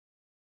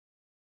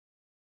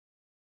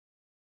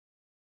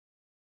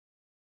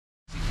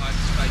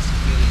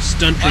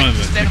Stunt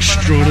driver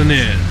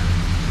extraordinaire.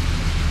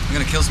 I'm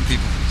gonna kill some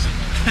people.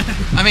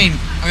 I mean,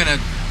 I'm gonna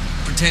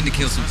pretend to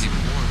kill some people.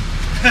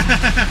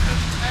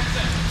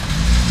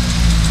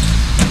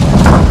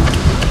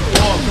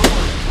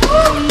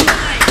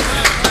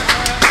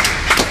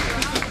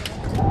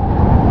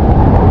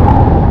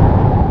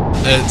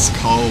 It's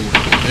cold.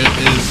 It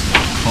is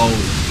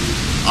cold.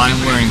 I'm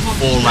wearing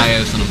 4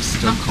 layers and I'm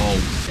still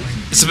cold.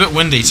 It's a bit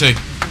windy too.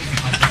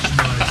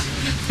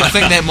 I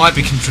think that might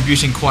be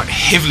contributing quite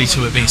heavily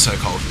to it being so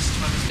cold.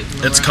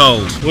 It's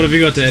cold. What have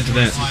you got to add to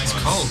that? It's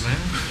cold, man.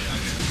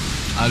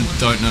 I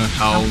don't know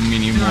how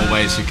many more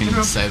ways you can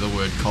say the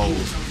word cold.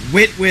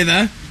 Wet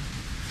weather.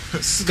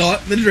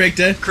 Scott, the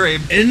director,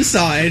 Cream.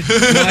 inside,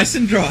 nice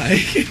and dry.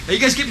 You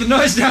guys keep the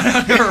noise down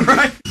out here,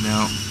 right?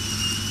 Now,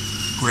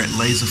 we're at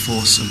Laser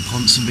Force in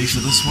Ponsonby for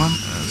this one.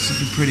 It's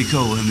looking pretty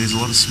cool, and there's a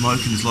lot of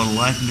smoke and there's a lot of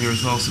light in there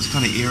as well, so it's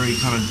kind of eerie,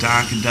 kind of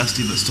dark and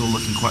dusty, but still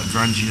looking quite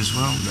grungy as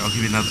well. I'll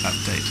give you another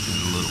update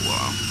in a little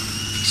while.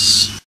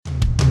 Peace.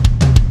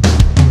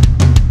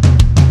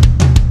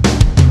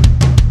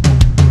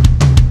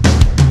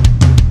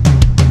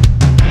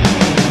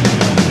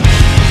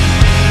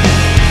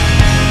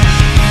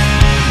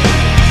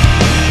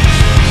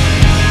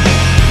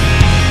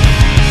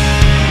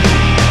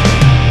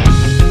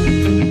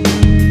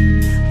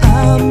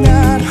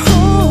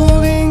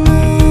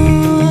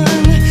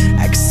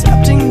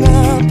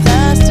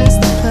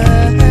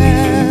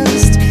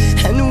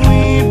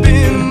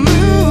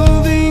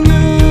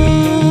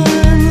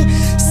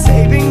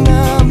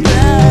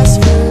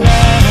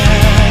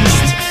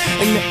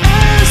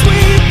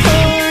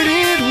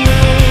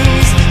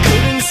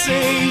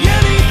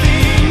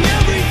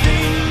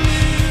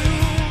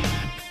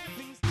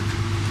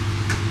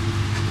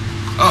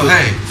 Oh,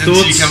 hey, didn't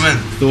see you come in.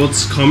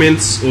 Thoughts,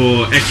 comments,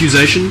 or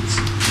accusations?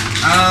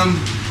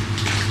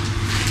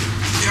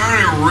 The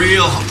only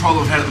real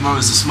problem I've had at the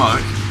moment is the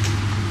smoke.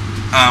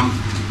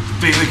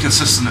 Being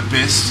inconsistent at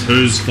best.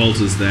 Whose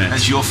fault is that?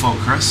 It's your fault,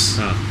 Chris.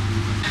 Oh.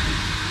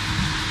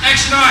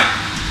 Action night!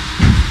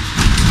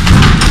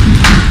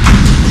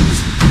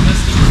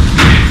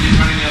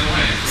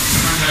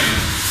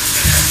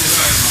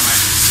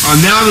 Oh,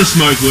 now the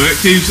smoke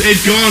worked.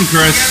 It's gone,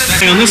 Chris.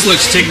 Hang on, this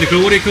looks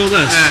technical. What do you call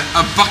this?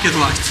 A bucket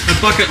light. A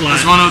bucket light.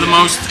 It's one of the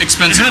most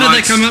expensive How did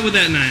they lights. come up with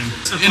that name?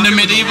 In the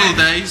medieval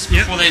days,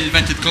 before they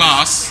invented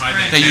glass,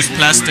 they used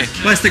plastic.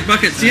 Plastic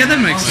buckets, yeah,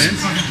 that makes sense.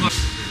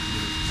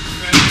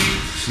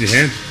 Your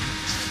hand.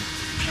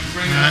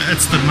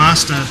 It's the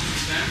master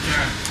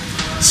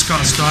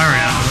Scott's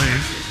diary, I believe.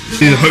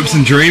 These are hopes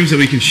and dreams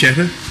that we can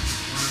shatter.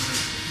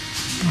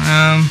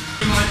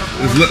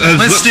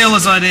 Let's steal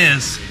his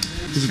ideas.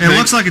 It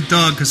looks like a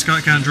dog because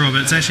Scott can't draw,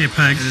 but it's actually a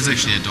pig. It is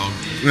actually a dog.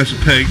 That's a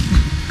pig.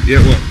 Yeah,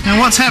 what? And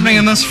what's happening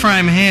in this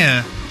frame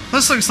here?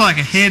 This looks like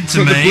a head to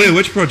me. The Blair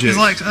Witch Project. There's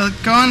like a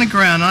guy on the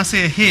ground, and I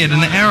see a head, and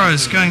the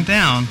arrow's going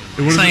down,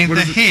 saying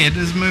the head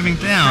is moving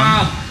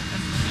down.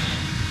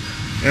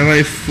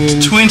 LA Full.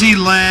 20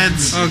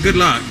 lads. Oh, good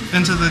luck.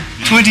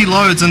 20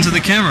 loads into the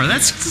camera.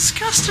 That's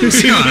disgusting,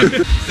 Scott.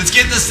 Let's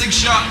get this thing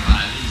shot.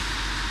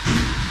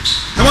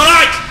 Come on,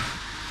 Ike!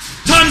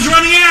 Time's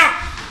running out!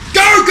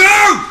 Go,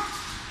 go!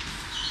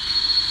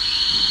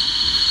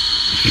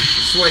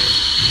 Sweet.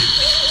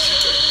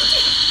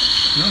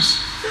 Nice.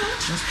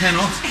 Nice pan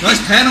off.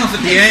 Nice pan off at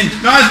the end.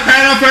 Nice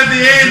pan off at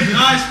the end!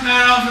 Nice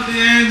pan off at the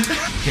end.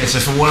 Yeah, so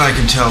from what I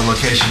can tell,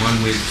 location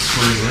 1 we're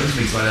screwing in.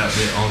 We got out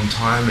there on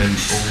time and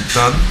all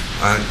done.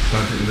 I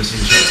don't think we're missing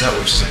shots out,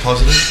 which is a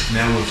positive.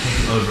 Now we're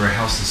taking over a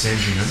house in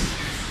Sandringham.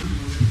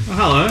 Oh,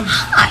 hello.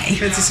 Hi.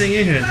 Fancy seeing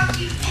you here.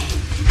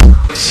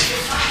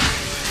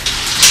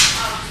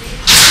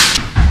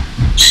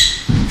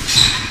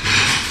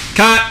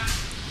 Cut!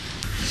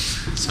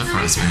 So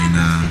far it's been,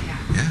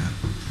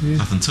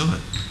 nothing to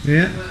it.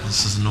 Yeah.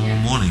 This is a normal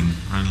morning,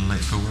 running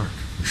late for work.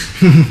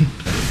 That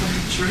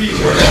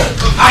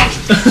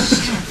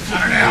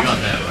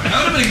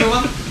would have been a good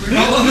one.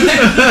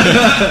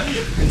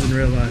 It's in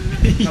real life.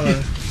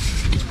 Hello.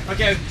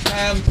 Okay,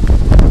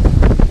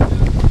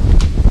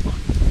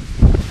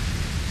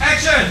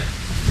 action!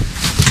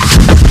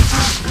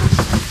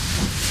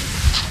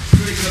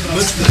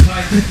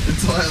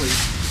 Entirely.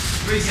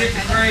 Reset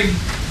the cream.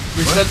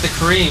 Reset the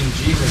cream,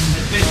 Jesus.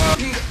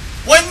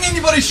 Why didn't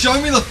anybody show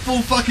me the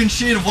full fucking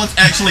sheet of what's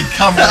actually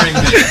covering me?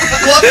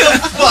 What the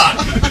fuck?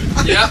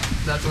 Yep,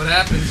 that's what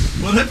happened.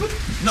 What happened?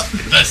 No,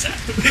 that's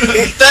happened.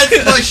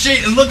 That's my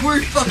sheet, and look where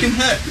it fucking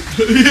hit.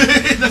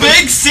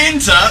 Big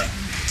center.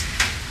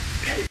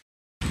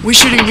 We're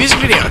shooting a music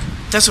video.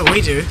 That's what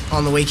we do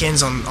on the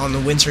weekends, on the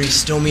wintry,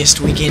 stormiest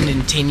weekend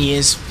in 10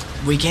 years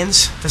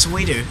weekends. That's what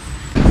we do.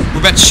 We're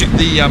about to shoot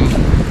the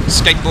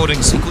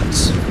skateboarding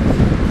sequence,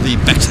 the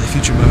Back to the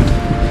Future mode,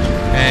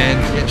 and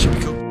yeah, it should be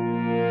cool.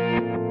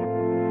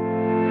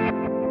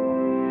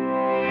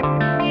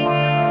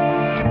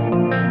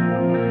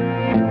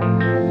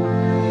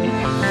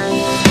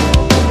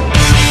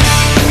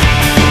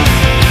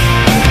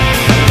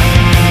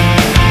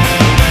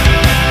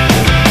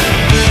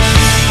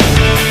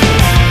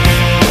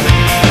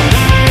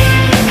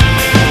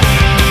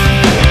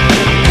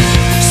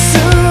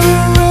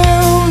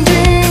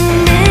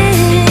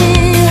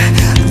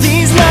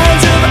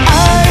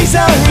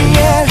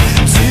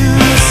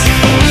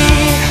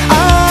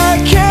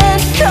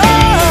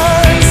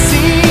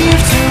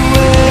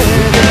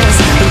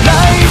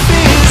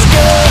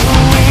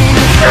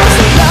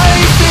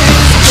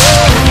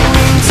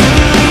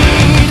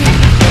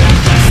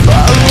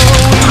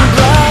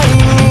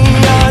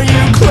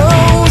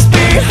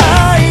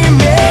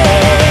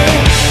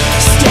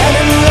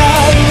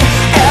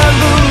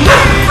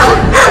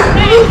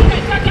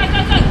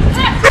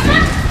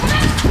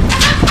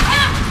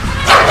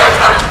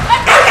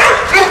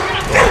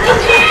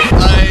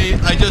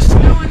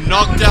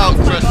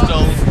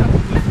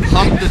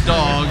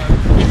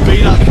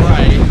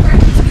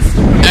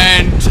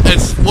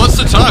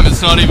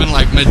 it's not even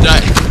like midday.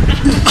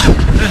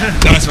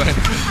 Nice one.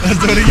 Let's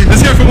do it again.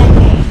 Let's go for one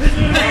more.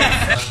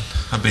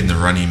 I've been the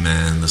running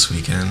man this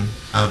weekend.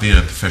 I've been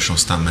a professional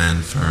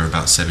stuntman for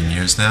about 7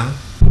 years now.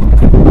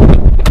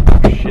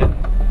 Shit.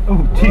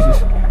 Oh,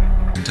 Jesus.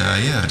 And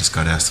yeah, I just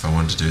got asked if I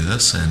wanted to do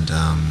this, and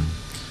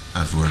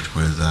I've worked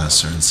with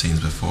certain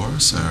scenes before,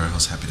 so I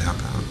was happy to help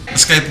out. The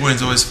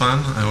skateboarding's always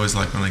fun. I always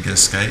like when I get a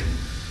skate.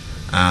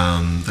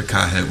 The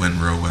car hit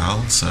went real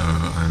well, so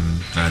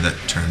I'm glad that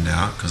turned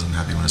out because I'm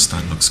happy when a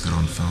stunt looks good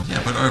on film.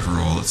 Yeah, but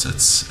overall,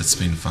 it's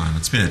been fun.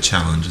 It's been a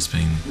challenge. It's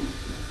been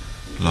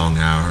long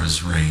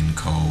hours, rain,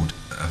 cold.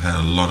 I've had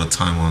a lot of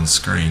time on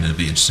screen. It'll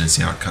be interesting to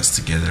see how it cuts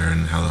together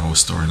and how the whole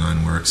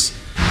storyline works.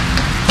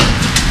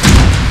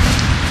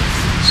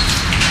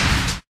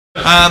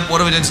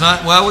 What are we doing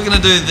tonight? Well, we're going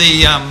to do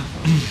the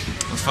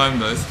phone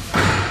booth,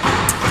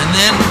 and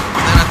then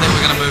I think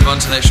we're going to move on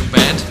to the actual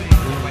band.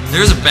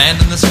 There is a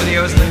band in this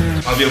video, isn't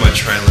there? I'll be on my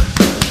trailer.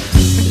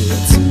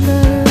 It's a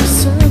matter of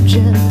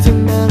subject, a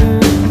matter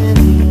of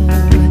opinion,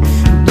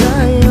 and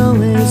I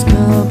always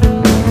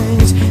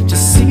compromise to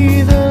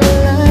see the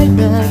light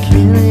back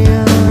in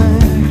your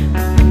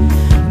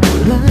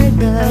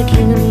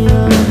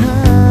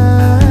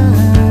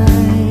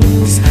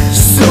eyes.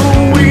 So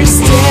we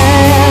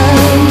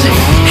stand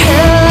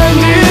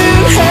hand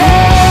in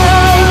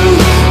hand,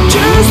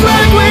 just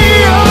like we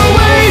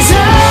always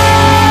have.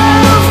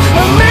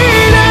 I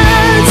mean it,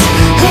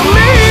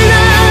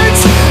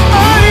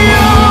 I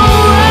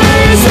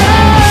always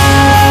have.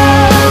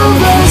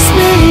 I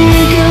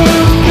speak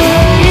of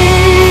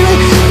pain,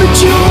 but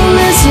you'll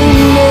listen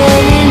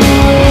anyway.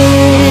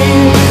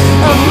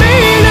 I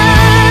mean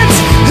it,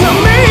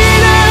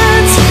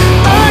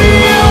 I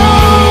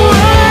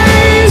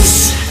always.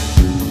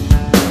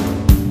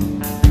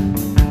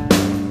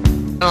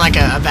 Like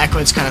a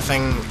backwards kind of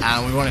thing.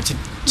 We wanted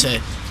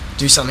to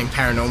do something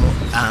paranormal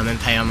and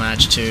pay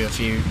homage to a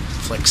few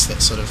flicks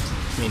that sort of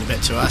mean a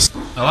bit to us.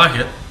 I like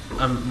it.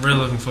 I'm really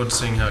looking forward to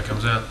seeing how it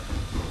comes out.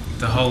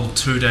 The whole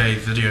 2-day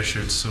video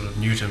shoot's sort of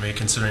new to me,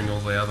 considering all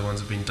the other ones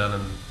have been done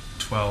in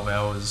 12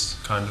 hours,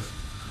 kind of.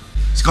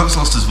 Scott's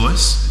lost his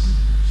voice,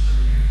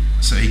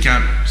 so he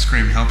can't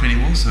scream help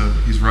anymore, so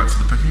he's right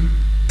for the picking.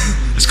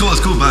 It's cool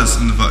buzz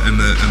in the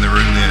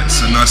room there.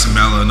 It's nice and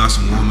mellow, nice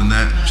and warm and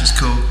that, which is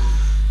cool.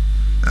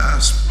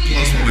 That's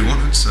what we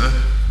wanted, so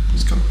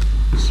it's cool.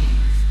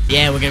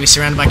 Yeah, we're going to be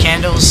surrounded by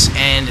candles,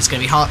 and it's going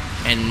to be hot,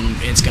 and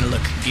it's going to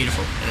look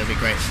beautiful, and it'll be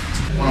great.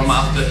 What I'm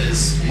after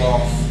is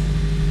long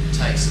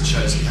takes that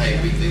shows, hey,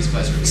 these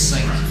guys are in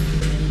sync. I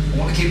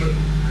want to keep it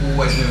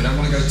always moving. I don't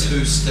want to go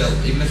too still.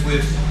 Even if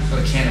we've got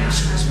a camera,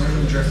 just want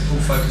to direct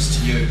full focus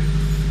to you.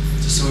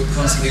 Just so we're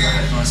constantly got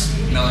that nice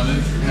mellow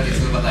move. How do you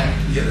feel about that?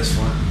 Yeah, that's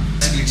fine.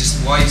 Basically,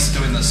 just why you're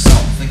doing this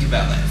song, think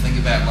about that. Think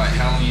about like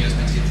how long you guys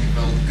meant to get, think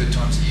about all the good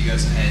times that you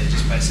guys have had.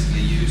 Just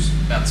basically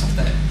bounce off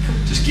that.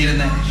 Just get in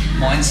that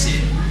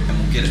mindset and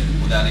we'll get it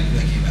without even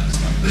thinking about it.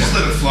 Just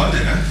let it flow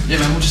there, huh? Yeah,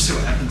 man, we'll just see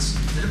what happens.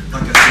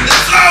 Like let's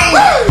go!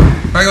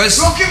 Alright guys,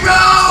 rock and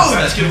roll!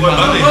 Let's get one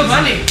Bundy. Oh,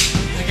 Bundy!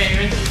 Okay, you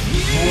ready?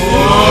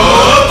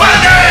 Whoa,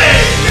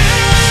 Bundy!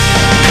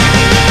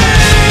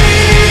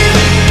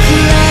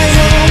 Fly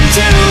home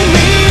to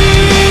me,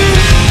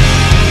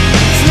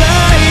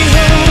 fly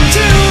home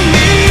to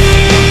me,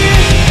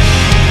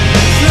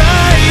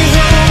 fly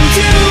home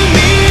to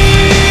me,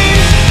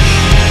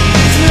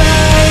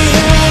 fly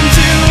home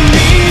to me,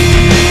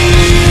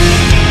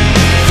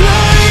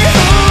 fly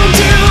home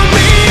to me, fly home to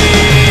me,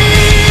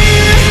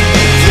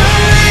 fly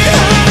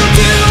home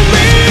to me,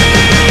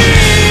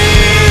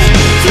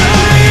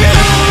 fly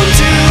home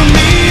to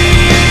me.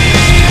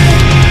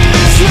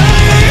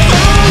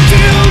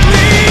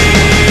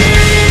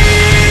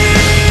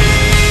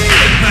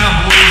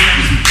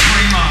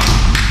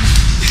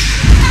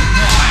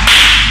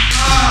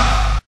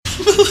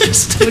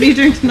 What are you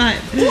doing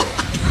tonight?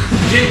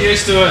 Get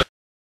used to it.